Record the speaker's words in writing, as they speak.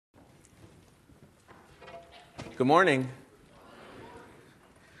Good morning.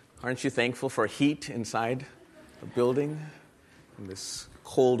 Aren't you thankful for heat inside the building and this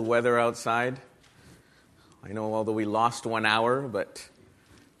cold weather outside? I know although we lost 1 hour, but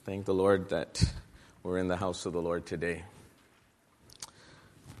thank the Lord that we're in the house of the Lord today.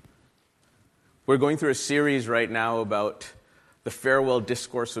 We're going through a series right now about the farewell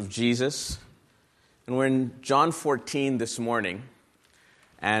discourse of Jesus. And we're in John 14 this morning.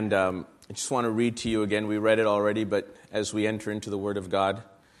 And I just want to read to you again. We read it already, but as we enter into the Word of God,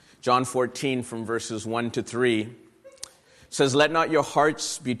 John 14 from verses 1 to 3 says, "Let not your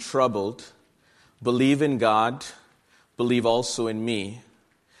hearts be troubled. Believe in God. Believe also in me.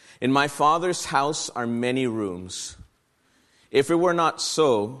 In my Father's house are many rooms. If it were not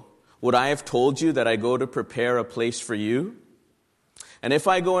so, would I have told you that I go to prepare a place for you? And if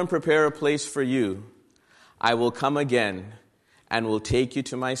I go and prepare a place for you, I will come again and will take you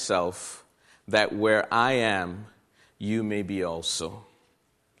to myself, that where I am, you may be also."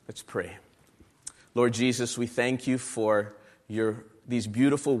 Let's pray. Lord Jesus, we thank you for these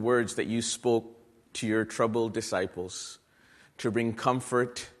beautiful words that you spoke to your troubled disciples to bring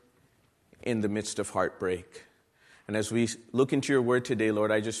comfort in the midst of heartbreak. And as we look into your word today,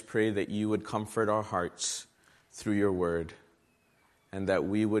 Lord, I just pray that you would comfort our hearts through your word and that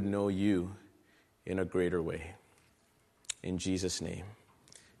we would know you in a greater way. In Jesus' name,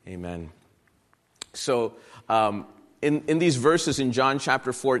 amen. So, in these verses in John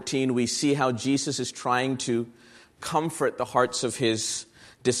chapter 14, we see how Jesus is trying to comfort the hearts of his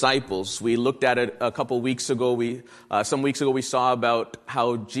disciples. We looked at it a couple weeks ago. Some weeks ago we saw about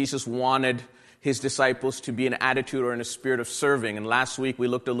how Jesus wanted his disciples to be in an attitude or in a spirit of serving. And last week we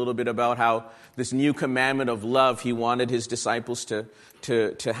looked a little bit about how this new commandment of love he wanted his disciples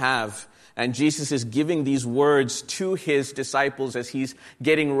to have. And Jesus is giving these words to his disciples as he's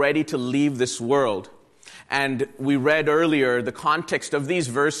getting ready to leave this world. And we read earlier the context of these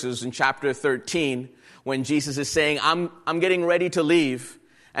verses in chapter 13 when Jesus is saying, I'm getting ready to leave.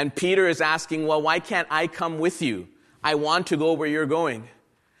 And Peter is asking, well, why can't I come with you? I want to go where you're going.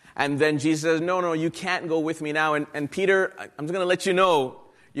 And then Jesus says, no, you can't go with me now. And Peter, I'm just going to let you know,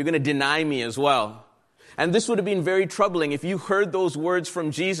 you're going to deny me as well. And this would have been very troubling if you heard those words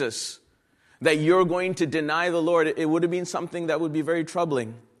from Jesus, that you're going to deny the Lord. It would have been something that would be very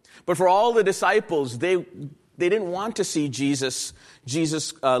troubling. But for all the disciples, they didn't want to see Jesus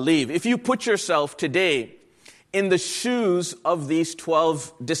leave. If you put yourself today in the shoes of these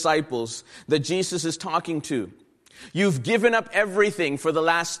 12 disciples that Jesus is talking to, you've given up everything for the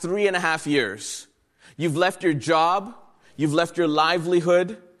last 3.5 years. You've left your job, you've left your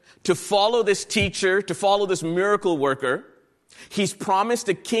livelihood to follow this teacher, to follow this miracle worker. He's promised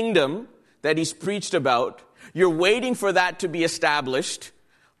a kingdom that he's preached about. You're waiting for that to be established,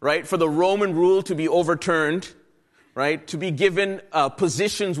 right? For the Roman rule to be overturned, right? To be given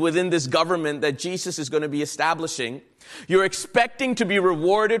positions within this government that Jesus is going to be establishing. You're expecting to be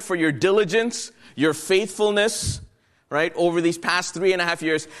rewarded for your diligence, your faithfulness, right? Over these past 3.5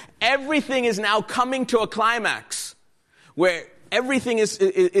 years. Everything is now coming to a climax where everything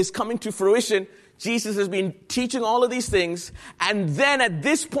is coming to fruition. Jesus has been teaching all of these things. And then at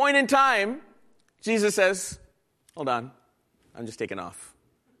this point in time, Jesus says, hold on, I'm just taking off.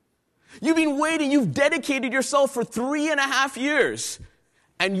 You've been waiting. You've dedicated yourself for 3.5 years.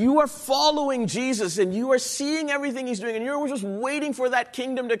 And you are following Jesus and you are seeing everything he's doing. And you're just waiting for that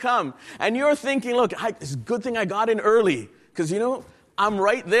kingdom to come. And you're thinking, look, it's a good thing I got in early. Because, I'm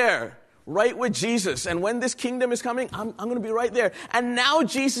right there, right with Jesus. And when this kingdom is coming, I'm going to be right there. And now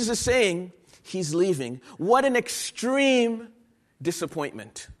Jesus is saying he's leaving. What an extreme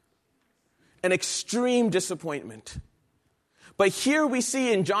disappointment. An extreme disappointment. But here we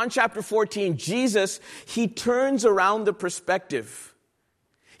see in John chapter 14, Jesus, he turns around the perspective.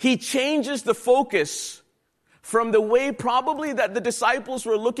 He changes the focus from the way probably that the disciples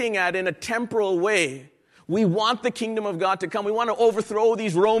were looking at in a temporal way. We want the kingdom of God to come. We want to overthrow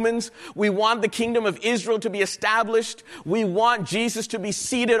these Romans. We want the kingdom of Israel to be established. We want Jesus to be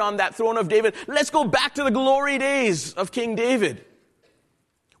seated on that throne of David. Let's go back to the glory days of King David,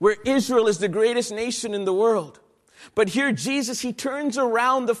 where Israel is the greatest nation in the world. But here Jesus, he turns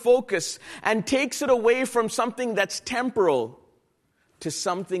around the focus and takes it away from something that's temporal to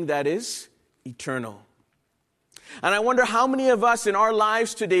something that is eternal. And I wonder how many of us in our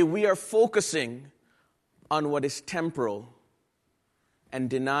lives today, we are focusing on what is temporal and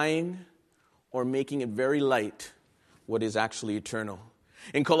denying or making it very light what is actually eternal.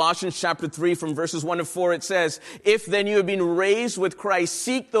 In Colossians chapter 3 from verses 1 to 4, it says, "If then you have been raised with Christ,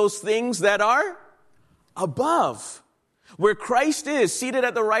 seek those things that are above, where Christ is, seated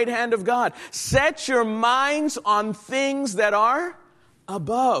at the right hand of God. Set your minds on things that are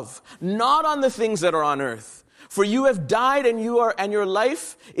above, not on the things that are on earth. For you have died and your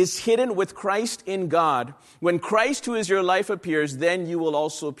life is hidden with Christ in God. When Christ, who is your life, appears, then you will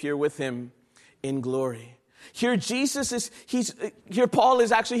also appear with him in glory. Here Paul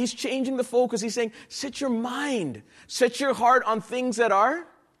is he's changing the focus. He's saying, set your mind, set your heart on things that are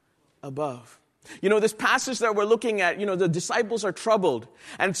above. This passage that we're looking at, the disciples are troubled.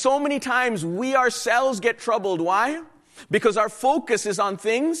 And so many times we ourselves get troubled. Why? Because our focus is on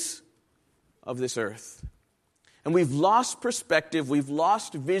things of this earth. And we've lost perspective, we've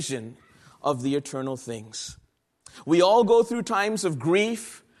lost vision of the eternal things. We all go through times of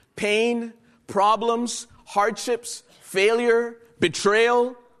grief, pain, problems, hardships, failure,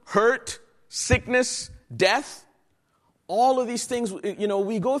 betrayal, hurt, sickness, death. All of these things,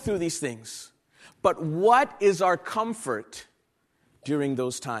 we go through these things. But what is our comfort during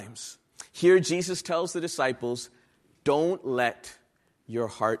those times? Here Jesus tells the disciples, don't let your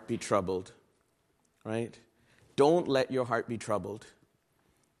heart be troubled. Right? Don't let your heart be troubled.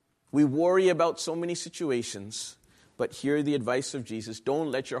 We worry about so many situations, but hear the advice of Jesus.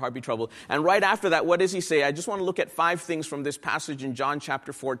 Don't let your heart be troubled. And right after that, what does he say? I just want to look at 5 things from this passage in John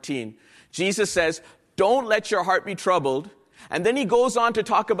chapter 14. Jesus says, don't let your heart be troubled. And then he goes on to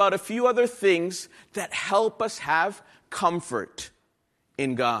talk about a few other things that help us have comfort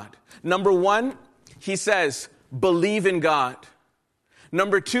in God. Number 1, he says, believe in God.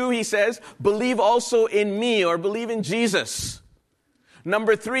 Number 2, he says, believe also in me, or believe in Jesus.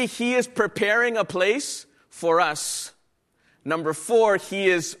 Number 3, he is preparing a place for us. Number 4, he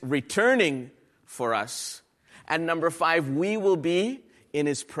is returning for us. And number 5, we will be in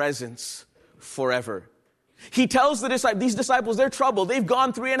his presence forever. He tells these disciples, they're troubled. They've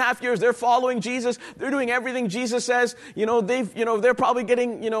gone 3.5 years. They're following Jesus. They're doing everything Jesus says. They're probably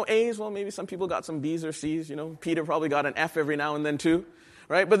getting, A's. Well, maybe some people got some B's or C's. Peter probably got an F every now and then too.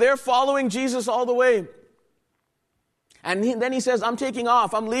 Right? But they're following Jesus all the way. And then he says, I'm taking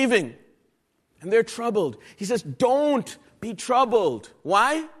off. I'm leaving. And they're troubled. He says, don't be troubled.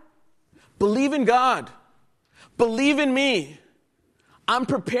 Why? Believe in God. Believe in me. I'm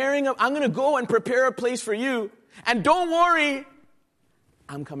going to go and prepare a place for you. And don't worry,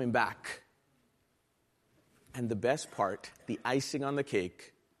 I'm coming back. And the best part, the icing on the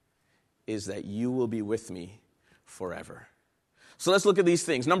cake, is that you will be with me forever. So let's look at these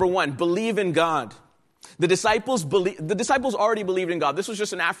things. Number 1, believe in God. The disciples already believed in God. This was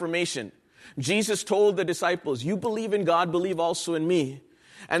just an affirmation. Jesus told the disciples, you believe in God, believe also in me.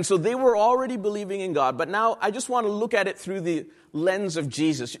 And so they were already believing in God. But now I just want to look at it through the lens of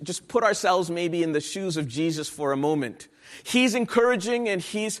Jesus. Just put ourselves maybe in the shoes of Jesus for a moment. He's encouraging and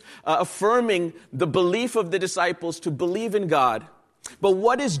he's affirming the belief of the disciples to believe in God. But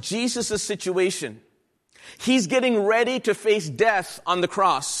what is Jesus' situation? He's getting ready to face death on the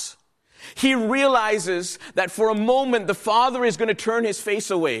cross. He realizes that for a moment the Father is going to turn his face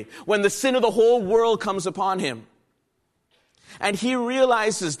away when the sin of the whole world comes upon him. And he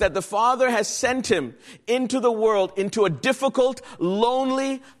realizes that the Father has sent him into the world, into a difficult,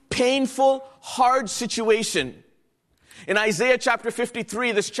 lonely, painful, hard situation. In Isaiah chapter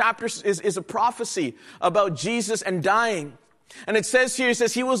 53, this chapter is a prophecy about Jesus and dying. And it says here,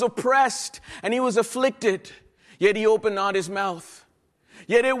 he was oppressed and he was afflicted, yet he opened not his mouth.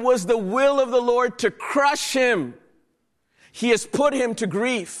 Yet it was the will of the Lord to crush him. He has put him to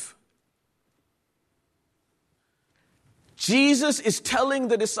grief. Jesus is telling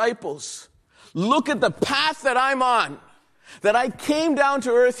the disciples, look at the path that I'm on, that I came down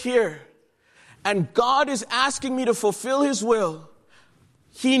to earth here, and God is asking me to fulfill his will.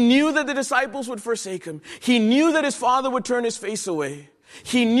 He knew that the disciples would forsake him. He knew that his Father would turn his face away.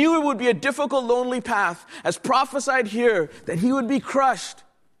 He knew it would be a difficult, lonely path, as prophesied here, that he would be crushed,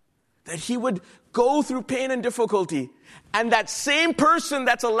 that he would go through pain and difficulty. And that same person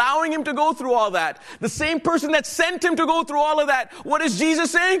that's allowing him to go through all that, the same person that sent him to go through all of that, what is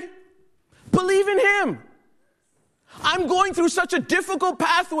Jesus saying? Believe in him. I'm going through such a difficult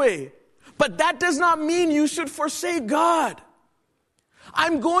pathway, but that does not mean you should forsake God.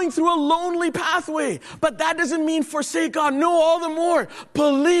 I'm going through a lonely pathway, but that doesn't mean forsake God. No, all the more,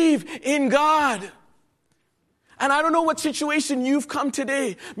 believe in God. And I don't know what situation you've come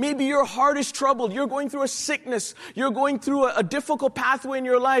today. Maybe your heart is troubled. You're going through a sickness. You're going through a difficult pathway in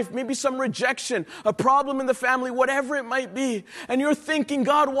your life. Maybe some rejection, a problem in the family, whatever it might be. And you're thinking,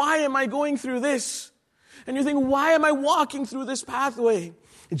 God, why am I going through this? And you're thinking, why am I walking through this pathway?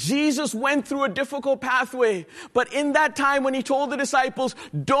 Jesus went through a difficult pathway, but in that time when he told the disciples,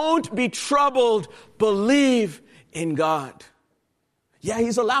 don't be troubled, believe in God. Yeah,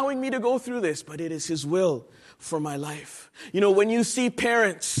 He's allowing me to go through this, but it is His will for my life. You know, when you see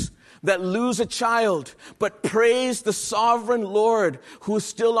parents that lose a child, but praise the sovereign Lord who is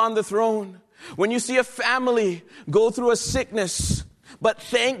still on the throne. When you see a family go through a sickness, but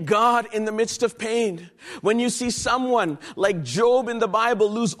thank God in the midst of pain. When you see someone like Job in the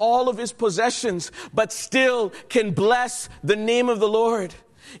Bible lose all of his possessions, but still can bless the name of the Lord.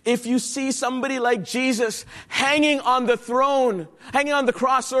 If you see somebody like Jesus hanging on the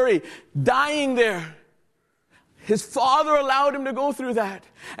cross, dying there. His Father allowed Him to go through that.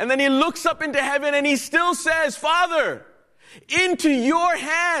 And then He looks up into heaven and He still says, Father, into your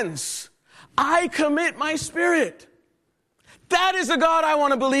hands I commit my spirit. That is the God I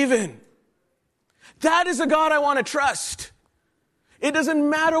want to believe in. That is the God I want to trust. It doesn't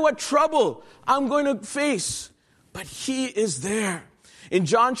matter what trouble I'm going to face, but He is there. In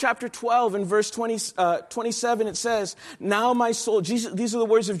John chapter 12 and verse 27, it says, now my soul, these are the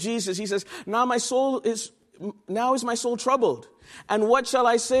words of Jesus. He says, now is my soul troubled. And what shall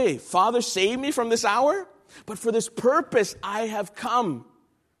I say? Father, save me from this hour? But for this purpose I have come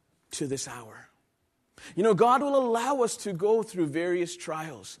to this hour. You know, God will allow us to go through various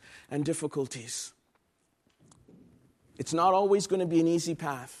trials and difficulties. It's not always going to be an easy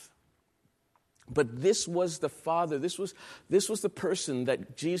path. But this was the Father, this was the person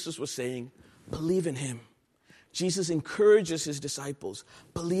that Jesus was saying, believe in Him. Jesus encourages His disciples,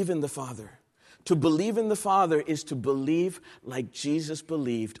 believe in the Father. To believe in the Father is to believe like Jesus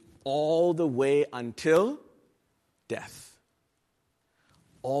believed all the way until death.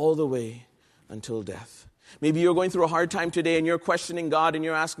 All the way until death. Maybe you're going through a hard time today and you're questioning God and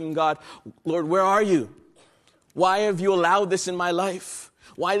you're asking God, Lord, where are you? Why have you allowed this in my life?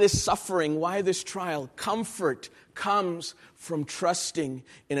 Why this suffering? Why this trial? Comfort comes from trusting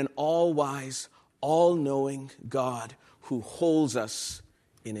in an all-wise, all-knowing God who holds us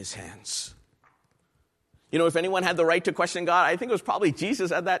in His hands. You know, if anyone had the right to question God, I think it was probably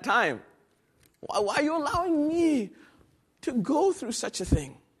Jesus at that time. Why are you allowing me to go through such a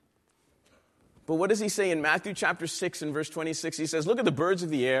thing? But what does He say in Matthew chapter 6 and verse 26? He says, look at the birds of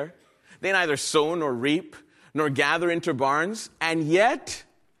the air. They neither sow nor reap nor gather into barns, and yet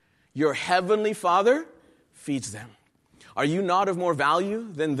your heavenly Father feeds them. Are you not of more value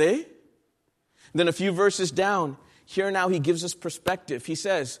than they? Then a few verses down, here now He gives us perspective. He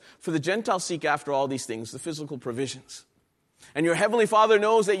says, for the Gentiles seek after all these things, the physical provisions. And your heavenly Father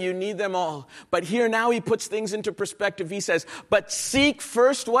knows that you need them all. But here now He puts things into perspective. He says, but seek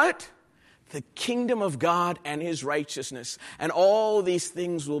first what? The kingdom of God and His righteousness. And all these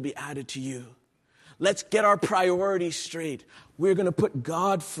things will be added to you. Let's get our priorities straight. We're going to put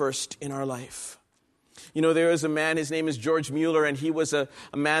God first in our life. You know, there is a man, his name is George Mueller, and he was a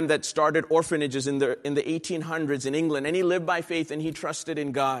man that started orphanages in the 1800s in England. And he lived by faith and he trusted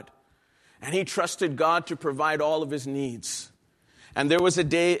in God. And he trusted God to provide all of his needs. And there was a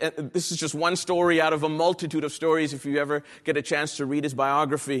day, this is just one story out of a multitude of stories if you ever get a chance to read his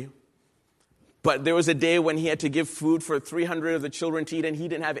biography. But there was a day when he had to give food for 300 of the children to eat, and he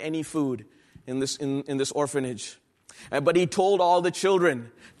didn't have any food in this orphanage. But he told all the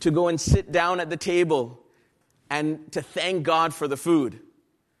children to go and sit down at the table and to thank God for the food.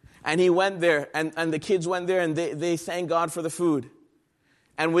 And he went there, and the kids went there, and they thanked God for the food.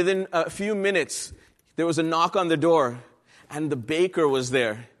 And within a few minutes, there was a knock on the door, and the baker was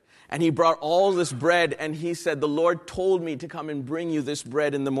there. And he brought all this bread, and he said, the Lord told me to come and bring you this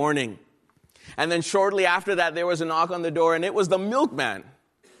bread in the morning. And then shortly after that, there was a knock on the door, and it was the milkman.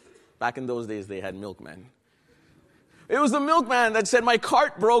 Back in those days, they had milkmen. It was the milkman that said, my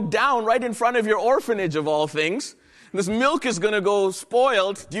cart broke down right in front of your orphanage, of all things. This milk is going to go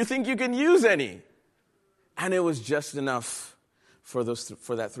spoiled. Do you think you can use any? And it was just enough for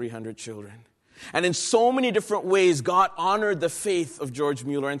that 300 children. And in so many different ways, God honored the faith of George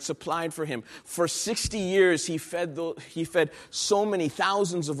Mueller and supplied for him. For 60 years, he fed so many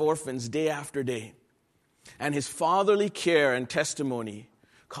thousands of orphans day after day. And his fatherly care and testimony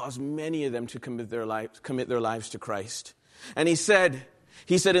caused many of them to commit their lives to Christ. And he said,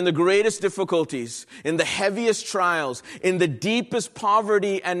 in the greatest difficulties, in the heaviest trials, in the deepest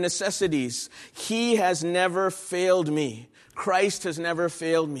poverty and necessities, He has never failed me. Christ has never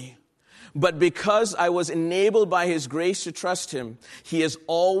failed me. But because I was enabled by His grace to trust Him, He has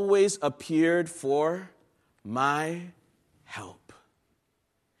always appeared for my help.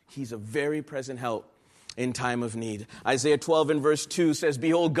 He's a very present help in time of need. Isaiah 12 and verse 2 says,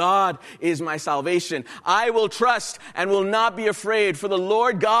 behold, God is my salvation. I will trust and will not be afraid, for the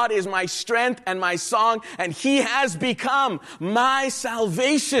Lord God is my strength and my song, and He has become my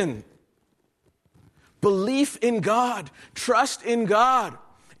salvation. belief in God, trust in God,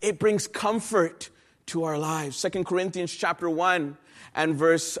 it brings comfort to our lives. 2 Corinthians chapter 1 and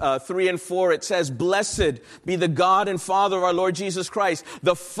verse 3 and 4, it says, "Blessed be the God and Father of our Lord Jesus Christ,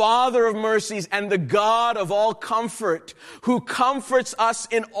 the Father of mercies and the God of all comfort, who comforts us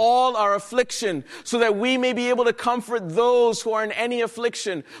in all our affliction, so that we may be able to comfort those who are in any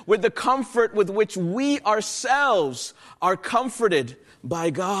affliction with the comfort with which we ourselves are comforted by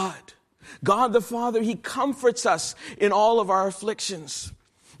God." God the Father, He comforts us in all of our afflictions.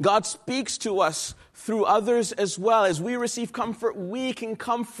 God speaks to us through others as well. As we receive comfort, we can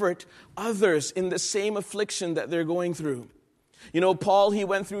comfort others in the same affliction that they're going through. You know, Paul, he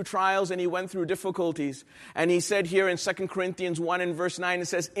went through trials and he went through difficulties. And he said here in 2 Corinthians 1 and verse 9, it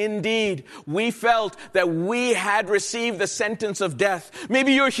says, "Indeed, we felt that we had received the sentence of death."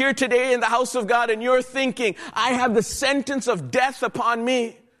 Maybe you're here today in the house of God and you're thinking, I have the sentence of death upon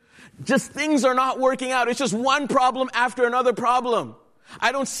me. Just things are not working out. It's just one problem after another problem.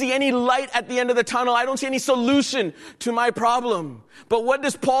 I don't see any light at the end of the tunnel. I don't see any solution to my problem. But what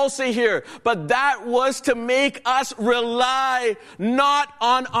does Paul say here? But that was to make us rely not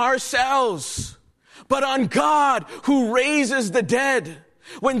on ourselves, but on God who raises the dead.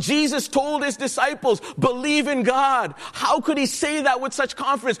 When Jesus told his disciples, believe in God, how could he say that with such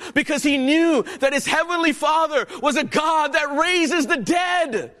confidence? Because he knew that his heavenly Father was a God that raises the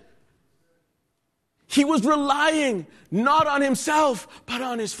dead. He was relying not on himself, but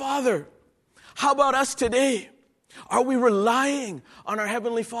on his Father. How about us today? Are we relying on our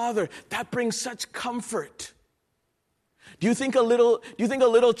Heavenly Father? That brings such comfort. Do you think a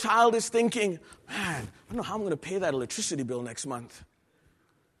little child is thinking, man, I don't know how I'm going to pay that electricity bill next month.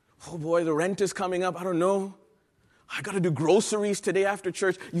 Oh boy, the rent is coming up. I don't know. I got to do groceries today after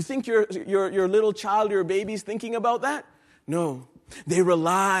church. You think your little child, your baby's thinking about that? No. They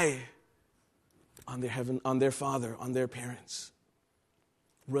rely on their Father, on their parents.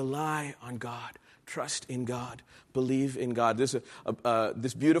 Rely on God. Trust in God. Believe in God. There's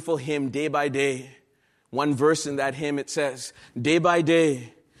this beautiful hymn, Day by Day. One verse in that hymn, it says, "Day by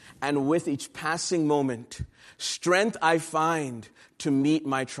day, and with each passing moment, strength I find to meet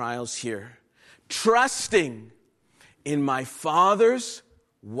my trials here, trusting in my Father's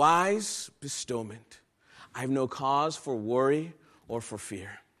wise bestowment. I have no cause for worry or for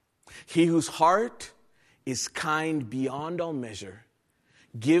fear. He whose heart is kind beyond all measure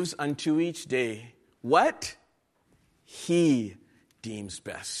gives unto each day what he deems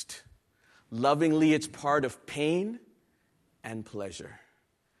best. Lovingly, it's part of pain and pleasure,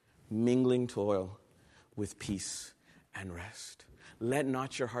 mingling toil with peace and rest. Let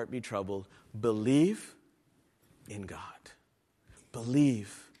not your heart be troubled. Believe in God."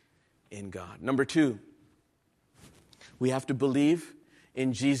 Believe in God. Number 2, we have to believe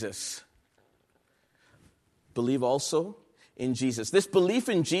in Jesus. Believe also in Jesus. This belief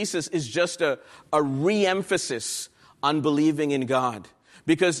in Jesus is just a re-emphasis on believing in God.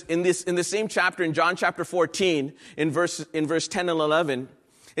 Because in the same chapter, in John chapter 14, in verse 10 and 11,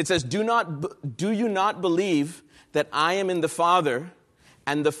 it says, Do you not believe that I am in the Father,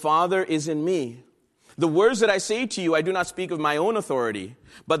 and the Father is in me? The words that I say to you, I do not speak of my own authority,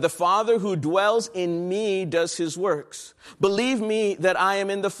 but the Father who dwells in me does his works. Believe me that I am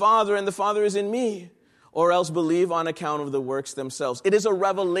in the Father and the Father is in me, or else believe on account of the works themselves. It is a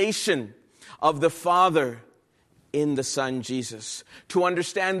revelation of the Father in the Son Jesus, to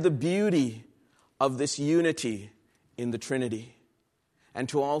understand the beauty of this unity in the Trinity, and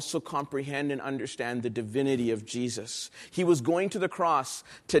to also comprehend and understand the divinity of Jesus. He was going to the cross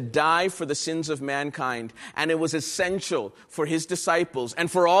to die for the sins of mankind, and it was essential for his disciples and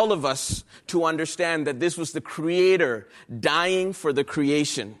for all of us to understand that this was the Creator dying for the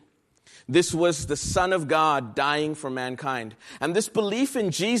creation. This was the Son of God dying for mankind. And this belief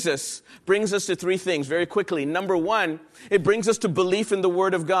in Jesus brings us to 3 things very quickly. Number 1, it brings us to belief in the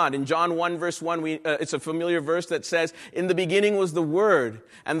Word of God. In John 1 verse 1, it's a familiar verse that says, "In the beginning was the Word,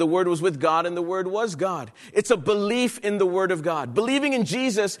 and the Word was with God, and the Word was God." It's a belief in the Word of God. Believing in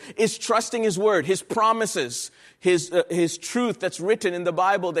Jesus is trusting His Word, His promises, His truth that's written in the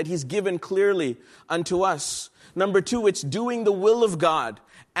Bible that He's given clearly unto us. Number 2, it's doing the will of God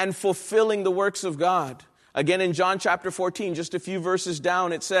and fulfilling the works of God. Again, in John chapter 14, just a few verses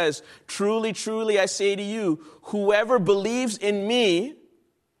down, it says, "Truly, truly, I say to you, whoever believes in me,"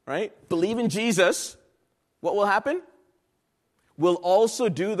 right? Believe in Jesus, what will happen? Will also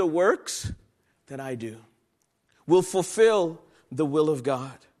do the works that I do. Will fulfill the will of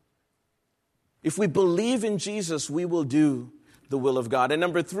God. If we believe in Jesus, we will do the will of God. And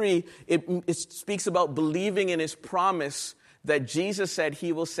number 3, it speaks about believing in His promise that Jesus said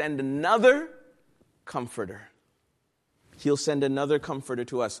He will send another comforter. He'll send another comforter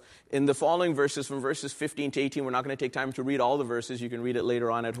to us. In the following verses, from verses 15 to 18, we're not going to take time to read all the verses. You can read it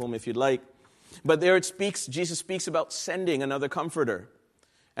later on at home if you'd like. But there Jesus speaks about sending another comforter.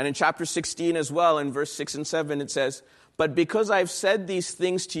 And in chapter 16 as well, in verse 6 and 7, it says, "But because I've said these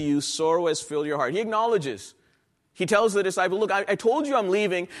things to you, sorrow has filled your heart." He acknowledges. He tells the disciple, look, I told you I'm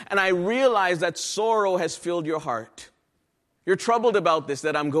leaving, and I realize that sorrow has filled your heart. You're troubled about this,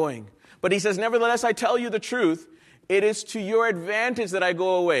 that I'm going. But he says, nevertheless, I tell you the truth. It is to your advantage that I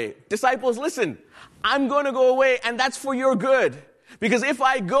go away. Disciples, listen, I'm going to go away, and that's for your good. Because if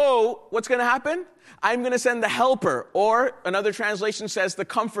I go, what's going to happen? I'm going to send the helper, or another translation says the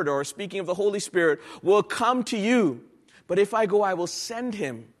comforter, or speaking of the Holy Spirit, will come to you. But if I go, I will send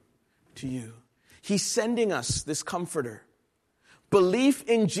him to you. He's sending us this comforter. Belief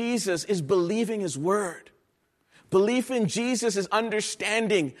in Jesus is believing his word. Belief in Jesus is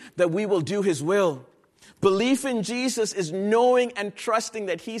understanding that we will do his will. Belief in Jesus is knowing and trusting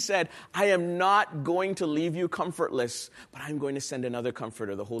that he said, I am not going to leave you comfortless, but I'm going to send another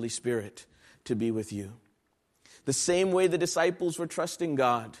comforter, the Holy Spirit, to be with you. The same way the disciples were trusting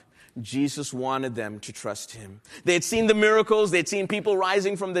God, Jesus wanted them to trust him. They had seen the miracles. They had seen people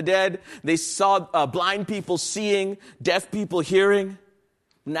rising from the dead. They saw blind people seeing, deaf people hearing.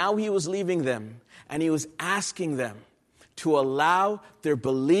 Now he was leaving them, and he was asking them to allow their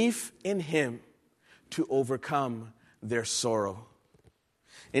belief in him to overcome their sorrow.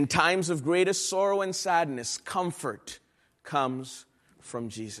 In times of greatest sorrow and sadness, comfort comes from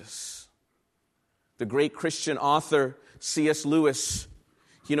Jesus. The great Christian author C.S. Lewis,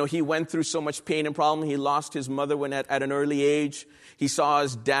 he went through so much pain and problem. He lost his mother when at an early age. He saw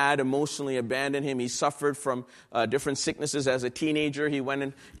his dad emotionally abandon him. He suffered from different sicknesses as a teenager. He went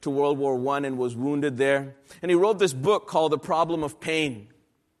into World War I and was wounded there. And he wrote this book called The Problem of Pain.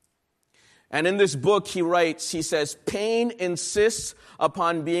 And in this book, he says, pain insists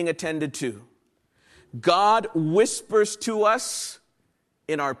upon being attended to. God whispers to us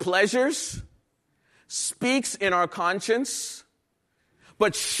in our pleasures, speaks in our conscience,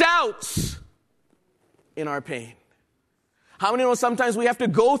 but shouts in our pain. How many know sometimes we have to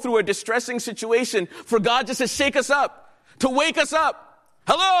go through a distressing situation for God just to shake us up, to wake us up?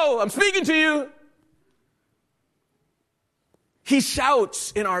 Hello, I'm speaking to you. He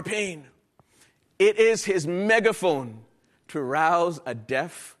shouts in our pain. It is his megaphone to rouse a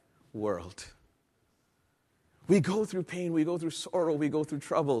deaf world. We go through pain, we go through sorrow, we go through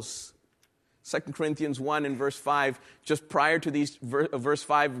troubles. 2 Corinthians 1 and verse 5, just prior to these verse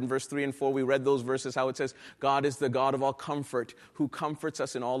 5 and verse 3 and 4, we read those verses, how it says, God is the God of all comfort, who comforts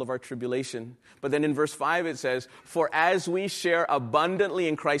us in all of our tribulation. But then in verse 5 it says, for as we share abundantly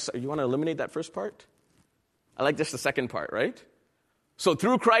in Christ. You want to eliminate that first part? I like just the second part, right? So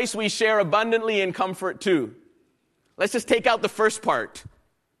through Christ we share abundantly in comfort too. Let's just take out the first part.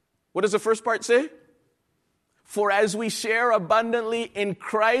 What does the first part say? For as we share abundantly in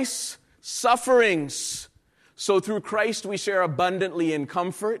Christ's sufferings, so through Christ we share abundantly in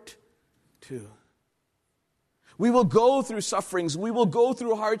comfort too. We will go through sufferings. We will go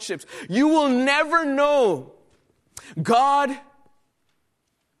through hardships. You will never know God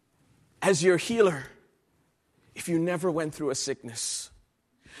as your healer if you never went through a sickness.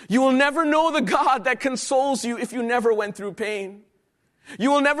 You will never know the God that consoles you if you never went through pain.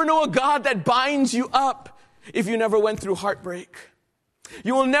 You will never know a God that binds you up if you never went through heartbreak.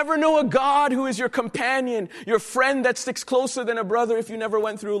 You will never know a God who is your companion, your friend that sticks closer than a brother if you never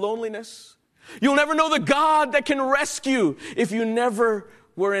went through loneliness. You'll never know the God that can rescue if you never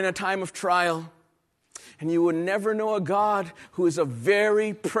were in a time of trial. And you will never know a God who is a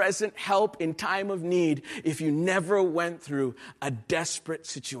very present help in time of need if you never went through a desperate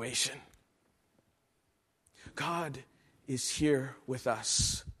situation. God is here with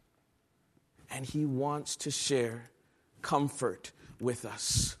us, and he wants to share comfort with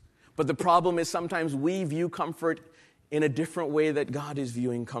us. But the problem is sometimes we view comfort in a different way that God is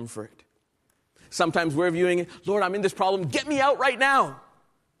viewing comfort. Sometimes we're viewing it, Lord, I'm in this problem. Get me out right now.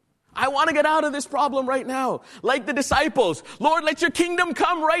 I want to get out of this problem right now. Like the disciples, Lord, let your kingdom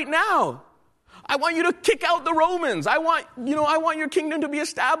come right now. I want you to kick out the Romans. I want your kingdom to be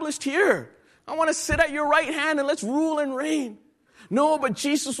established here. I want to sit at your right hand and let's rule and reign. No, but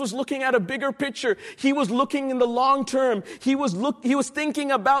Jesus was looking at a bigger picture. He was looking in the long term. He was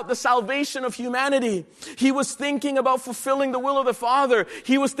thinking about the salvation of humanity. He was thinking about fulfilling the will of the Father.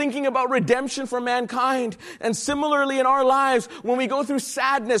 He was thinking about redemption for mankind. And similarly in our lives, when we go through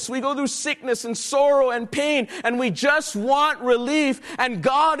sadness, we go through sickness and sorrow and pain, and we just want relief, and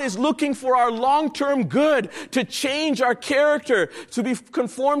God is looking for our long-term good to change our character, to be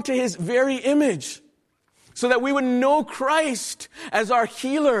conformed to his very image. so that we would know Christ as our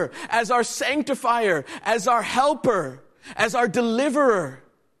healer, as our sanctifier, as our helper, as our deliverer.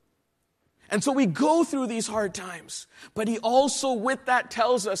 And so we go through these hard times. But he also with that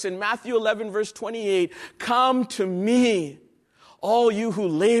tells us in Matthew 11 verse 28, come to me, all you who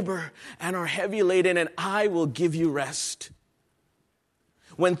labor and are heavy laden, and I will give you rest.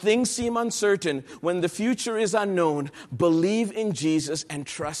 When things seem uncertain, when the future is unknown, believe in Jesus and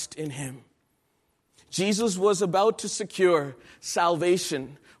trust in him. Jesus was about to secure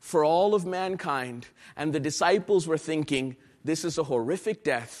salvation for all of mankind, and the disciples were thinking, this is a horrific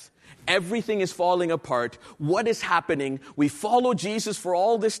death. Everything is falling apart. What is happening? We followed Jesus for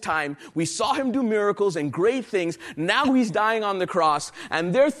all this time. We saw him do miracles and great things. Now he's dying on the cross.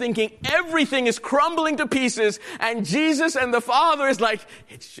 And they're thinking everything is crumbling to pieces. And Jesus and the Father is like,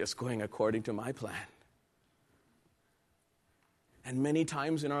 it's just going according to my plan. And many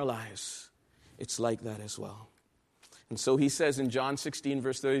times in our lives, it's like that as well. And so he says in John 16,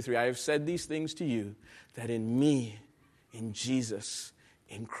 verse 33, I have said these things to you, that in me, in Jesus,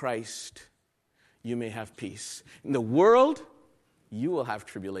 in Christ, you may have peace. In the world, you will have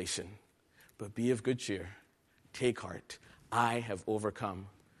tribulation. But be of good cheer. Take heart. I have overcome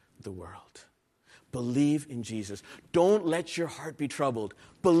the world. Believe in Jesus. Don't let your heart be troubled.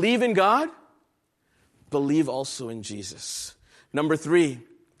 Believe in God. Believe also in Jesus. Number 3,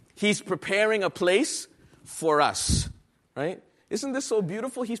 he's preparing a place for us. Right? Isn't this so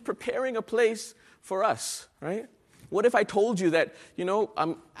beautiful? He's preparing a place for us. Right? What if I told you that,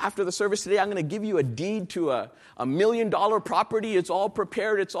 after the service today, I'm going to give you a deed to a $1 million property. It's all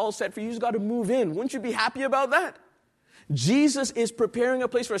prepared. It's all set for you. You just got to move in. Wouldn't you be happy about that? Jesus is preparing a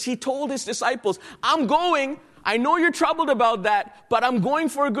place for us. He told his disciples, I'm going. I know you're troubled about that, but I'm going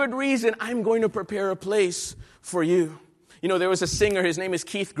for a good reason. I'm going to prepare a place for you. There was a singer. His name is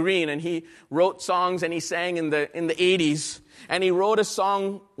Keith Green, and he wrote songs and he sang in the 80s. And he wrote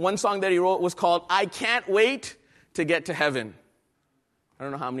one song that he wrote was called, I Can't Wait to Get to Heaven. I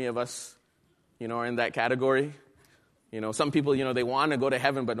don't know how many of us, are in that category. Some people, they want to go to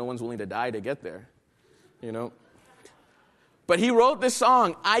heaven, but no one's willing to die to get there. But he wrote this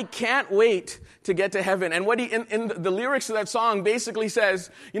song, I can't wait to get to heaven. And what in the lyrics of that song basically says,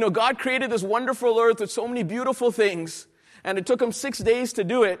 God created this wonderful earth with so many beautiful things, and it took him 6 days to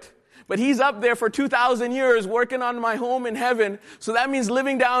do it. But he's up there for 2,000 years working on my home in heaven. So that means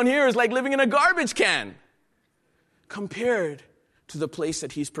living down here is like living in a garbage can, compared to the place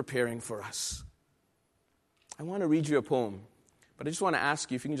that he's preparing for us. I want to read you a poem, but I just want to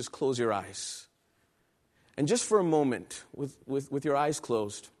ask you if you can just close your eyes. And just for a moment, with your eyes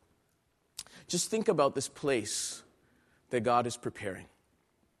closed, just think about this place that God is preparing.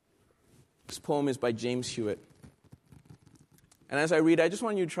 This poem is by James Hewitt. And as I read, I just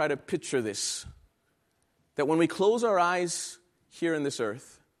want you to try to picture this, that when we close our eyes here in this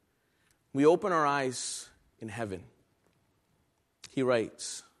earth, we open our eyes in heaven. He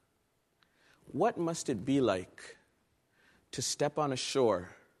writes, what must it be like to step on a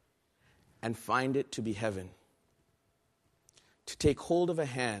shore and find it to be heaven? To take hold of a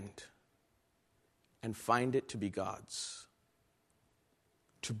hand and find it to be God's?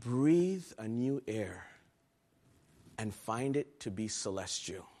 To breathe a new air and find it to be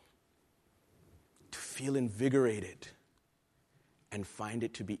celestial? To feel invigorated and find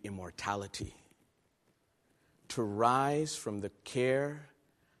it to be immortality? To rise from the care,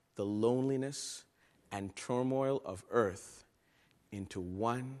 the loneliness, and turmoil of earth into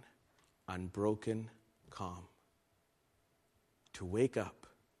one unbroken calm? To wake up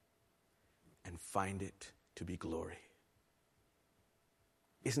and find it to be glory?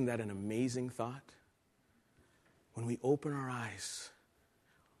 Isn't that an amazing thought? When we open our eyes,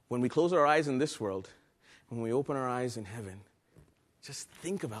 when we close our eyes in this world, when we open our eyes in heaven, just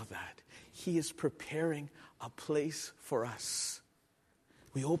think about that. He is preparing a place for us.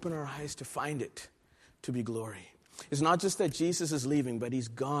 We open our eyes to find it to be glory. It's not just that Jesus is leaving, but he's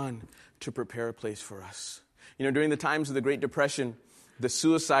gone to prepare a place for us. During the times of the Great Depression, the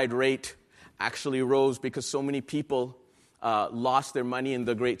suicide rate actually rose because so many people lost their money in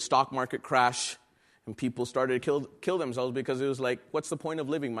the great stock market crash, and people started to kill themselves because it was like, what's the point of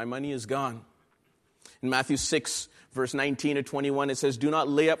living? My money is gone. In Matthew 6, verse 19 to 21, it says, do not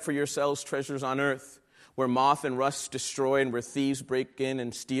lay up for yourselves treasures on earth, where moth and rust destroy and where thieves break in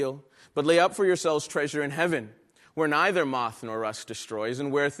and steal. But lay up for yourselves treasure in heaven, where neither moth nor rust destroys,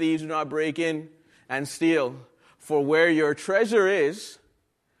 and where thieves do not break in and steal. For where your treasure is,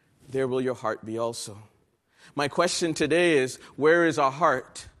 there will your heart be also. My question today is, where is our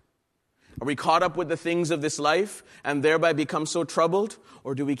heart? Are we caught up with the things of this life and thereby become so troubled?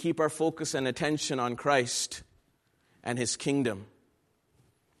 Or do we keep our focus and attention on Christ and His kingdom?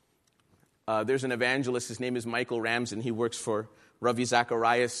 There's an evangelist, his name is Michael Ramsden. He works for Ravi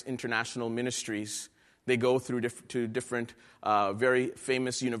Zacharias International Ministries. They go through to different very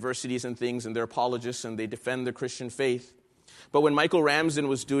famous universities and things, and they're apologists, and they defend the Christian faith. But when Michael Ramsden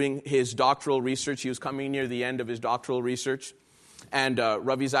was doing his doctoral research, he was coming near the end of his doctoral research, and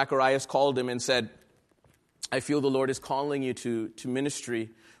Ravi Zacharias called him and said, I feel the Lord is calling you to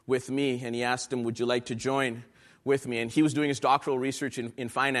ministry with me. And he asked him, would you like to join with me? And he was doing his doctoral research in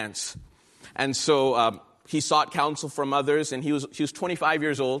finance. And so he sought counsel from others, and he was 25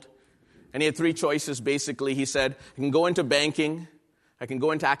 years old. And he had three choices, basically. He said, I can go into banking, I can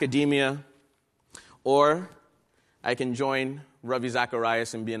go into academia, or I can join Ravi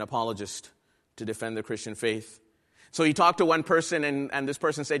Zacharias and be an apologist to defend the Christian faith. So he talked to one person, and this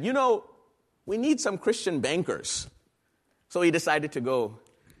person said, we need some Christian bankers. So he decided to go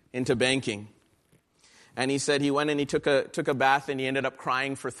into banking. And he said he went and he took a bath, and he ended up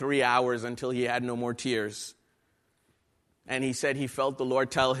crying for 3 hours until he had no more tears. And he said he felt the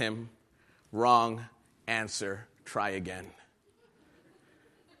Lord tell him, wrong answer, try again.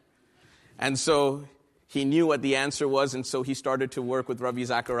 And so he knew what the answer was, and so he started to work with Ravi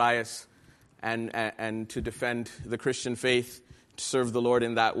Zacharias and to defend the Christian faith, to serve the Lord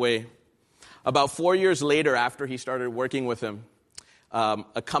in that way. About 4 years later, after he started working with him,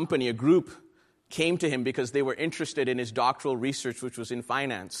 a group came to him because they were interested in his doctoral research, which was in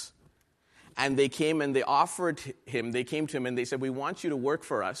finance. And they came and they came to him and they said, we want you to work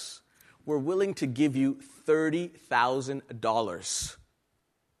for us. We're willing to give you $30,000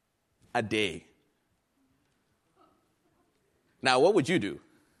 a day. Now, what would you do?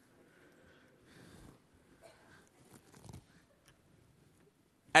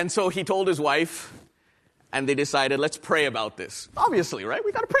 And so he told his wife, and they decided, let's pray about this. Obviously, right?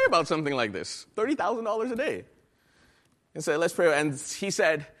 We got to pray about something like this. $30,000 a day. And so let's pray. And he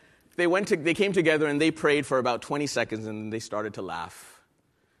said, they came together and they prayed for about 20 seconds, and then they started to laugh.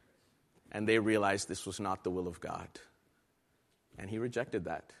 And they realized this was not the will of God. And he rejected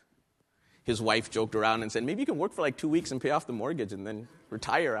that. His wife joked around and said, maybe you can work for like 2 weeks and pay off the mortgage and then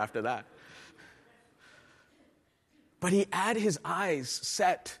retire after that. But he had his eyes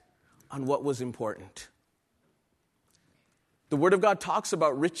set on what was important. The Word of God talks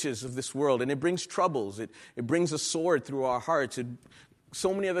about riches of this world, and it brings troubles. It brings a sword through our hearts.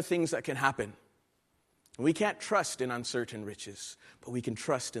 So many other things that can happen. We can't trust in uncertain riches, but we can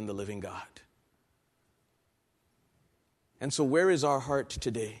trust in the living God. And so where is our heart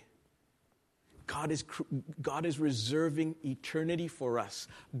today? God is reserving eternity for us,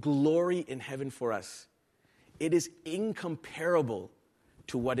 glory in heaven for us. It is incomparable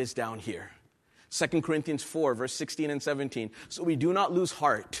to what is down here. 2 Corinthians 4, verse 16 and 17. So we do not lose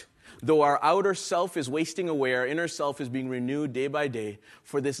heart. Though our outer self is wasting away, our inner self is being renewed day by day.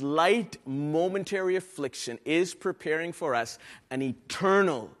 For this light, momentary affliction is preparing for us an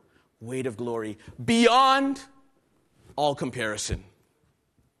eternal weight of glory beyond all comparison.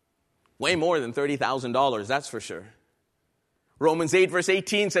 Way more than $30,000, that's for sure. Romans 8, verse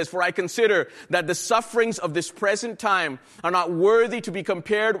 18 says, for I consider that the sufferings of this present time are not worthy to be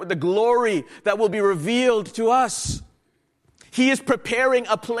compared with the glory that will be revealed to us. He is preparing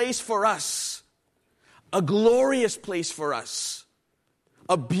a place for us, a glorious place for us,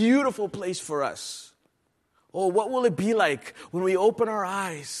 a beautiful place for us. Oh, what will it be like when we open our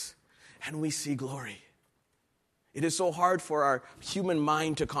eyes and we see glory? It is so hard for our human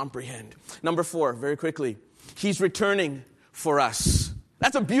mind to comprehend. Number 4, very quickly, He's returning for us.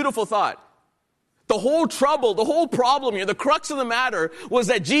 That's a beautiful thought. The whole trouble, the whole problem here, the crux of the matter was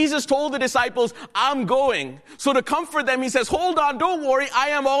that Jesus told the disciples, I'm going. So to comfort them, He says, hold on, don't worry, I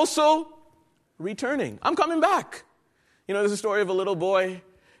am also returning. I'm coming back. There's a story of a little boy.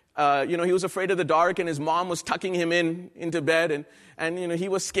 He was afraid of the dark, and his mom was tucking him into bed, and he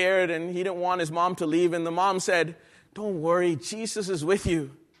was scared, and he didn't want his mom to leave, and the mom said, don't worry, Jesus is with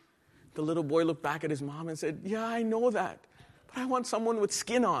you. The little boy looked back at his mom and said, yeah, I know that, but I want someone with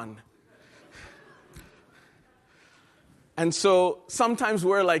skin on. And so sometimes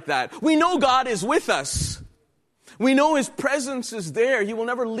we're like that. We know God is with us. We know His presence is there. He will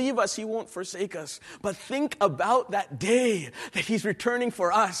never leave us. He won't forsake us. But think about that day that He's returning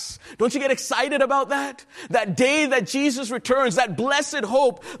for us. Don't you get excited about that? That day that Jesus returns, that blessed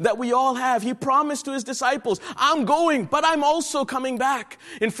hope that we all have. He promised to His disciples, I'm going, but I'm also coming back.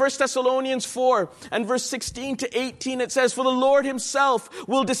 In 1 Thessalonians 4 and verse 16 to 18, it says, for the Lord Himself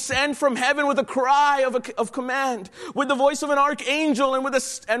will descend from heaven with a cry of command, with the voice of an archangel,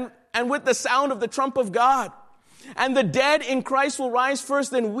 and and with the sound of the trump of God. And the dead in Christ will rise first,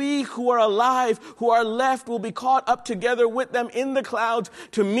 then we who are alive, who are left, will be caught up together with them in the clouds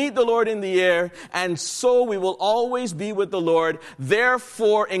to meet the Lord in the air, and so we will always be with the Lord.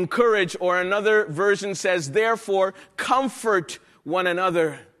 Therefore encourage, or another version says, therefore comfort one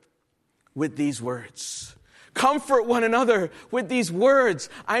another with these words. Comfort one another with these words.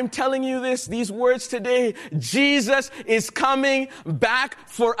 I'm telling you these words today. Jesus is coming back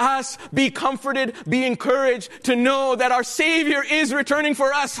for us. Be comforted, be encouraged to know that our Savior is returning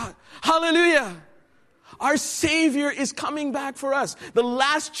for us. Hallelujah. Our Savior is coming back for us. The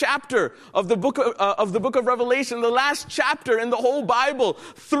last chapter of the book of Revelation, the last chapter in the whole Bible,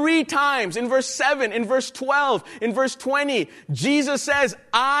 3 times, in verse 7, in verse 12, in verse 20, Jesus says,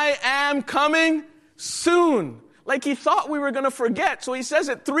 I am coming soon. Like he thought we were going to forget. So he says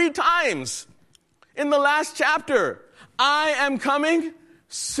it 3 times in the last chapter. I am coming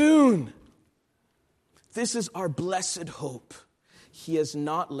soon. This is our blessed hope. He has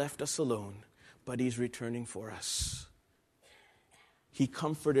not left us alone, but he's returning for us. He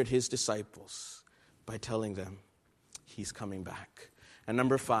comforted his disciples by telling them he's coming back. And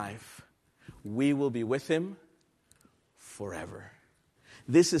number 5, we will be with him forever.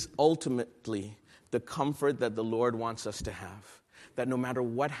 This is ultimately the comfort that the Lord wants us to have. That no matter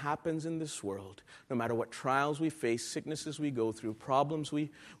what happens in this world, no matter what trials we face, sicknesses we go through, problems we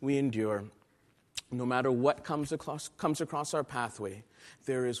endure, no matter what comes across our pathway,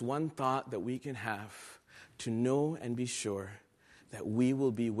 there is one thought that we can have to know and be sure that we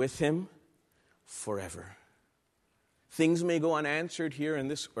will be with him forever. Things may go unanswered here in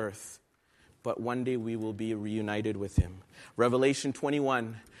this earth, but one day we will be reunited with him. Revelation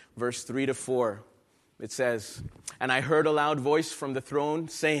 21, verse 3-4. It says, and I heard a loud voice from the throne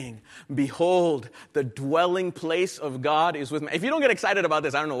saying, behold, the dwelling place of God is with man. If you don't get excited about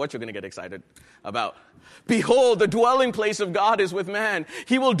this, I don't know what you're going to get excited about. Behold, the dwelling place of God is with man.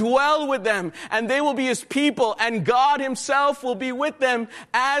 He will dwell with them, and they will be his people, and God himself will be with them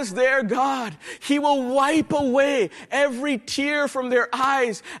as their God. He will wipe away every tear from their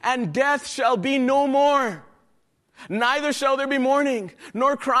eyes, and death shall be no more. Neither shall there be mourning,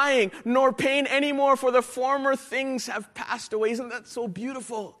 nor crying, nor pain anymore, for the former things have passed away. Isn't that so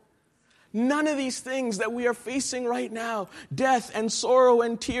beautiful? None of these things that we are facing right now, death and sorrow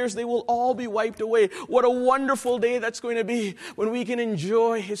and tears, they will all be wiped away. What a wonderful day that's going to be when we can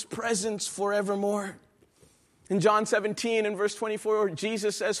enjoy his presence forevermore. In John 17 and verse 24,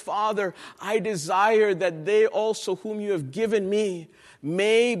 Jesus says, Father, I desire that they also whom you have given me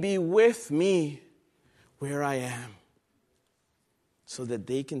may be with me where I am, so that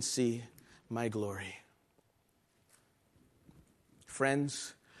they can see my glory.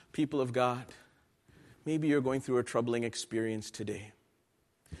 Friends, people of God, maybe you're going through a troubling experience today.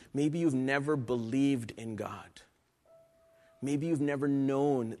 Maybe you've never believed in God. Maybe you've never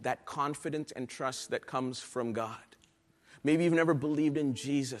known that confidence and trust that comes from God. Maybe you've never believed in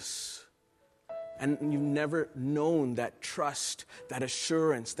Jesus. And you've never known that trust, that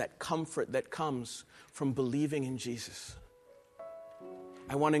assurance, that comfort that comes from believing in Jesus.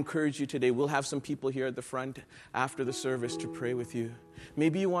 I want to encourage you today. We'll have some people here at the front after the service to pray with you.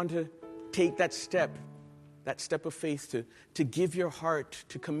 Maybe you want to take that step of faith to give your heart,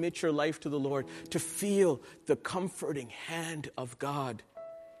 to commit your life to the Lord, to feel the comforting hand of God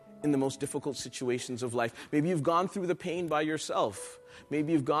in the most difficult situations of life. Maybe you've gone through the pain by yourself.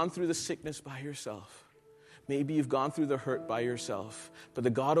 Maybe you've gone through the sickness by yourself. Maybe you've gone through the hurt by yourself. But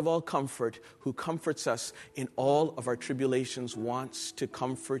the God of all comfort, who comforts us in all of our tribulations, wants to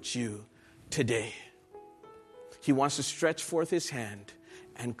comfort you today. He wants to stretch forth his hand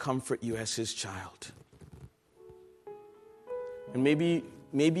and comfort you as his child. And maybe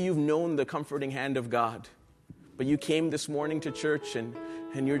you've known the comforting hand of God, but you came this morning to church and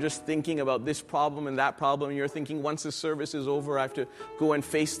you're just thinking about this problem and that problem, and you're thinking, once the service is over, I have to go and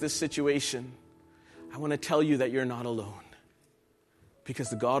face this situation. I want to tell you that you're not alone, because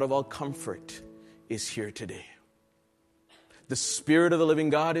the God of all comfort is here today. The Spirit of the living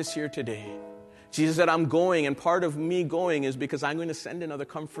God is here today. Jesus said, I'm going, and part of me going is because I'm going to send another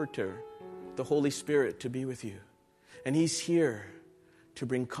comforter, the Holy Spirit, to be with you. And he's here to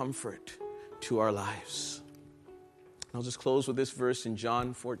bring comfort to our lives. I'll just close with this verse in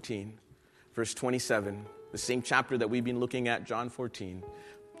John 14, verse 27, the same chapter that we've been looking at, John 14.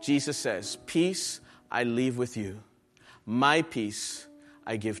 Jesus says, peace I leave with you. My peace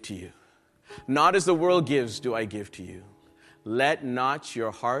I give to you. Not as the world gives do I give to you. Let not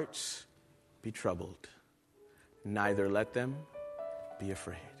your hearts be troubled, neither let them be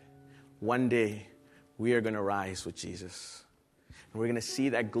afraid. One day we are going to rise with Jesus. And we're going to see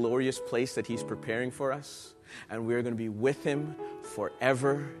that glorious place that he's preparing for us. And we're going to be with him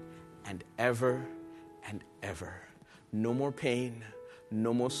forever and ever and ever. No more pain,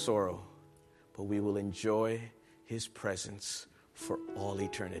 no more sorrow, but we will enjoy his presence for all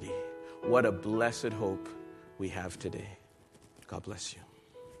eternity. What a blessed hope we have today. God bless you.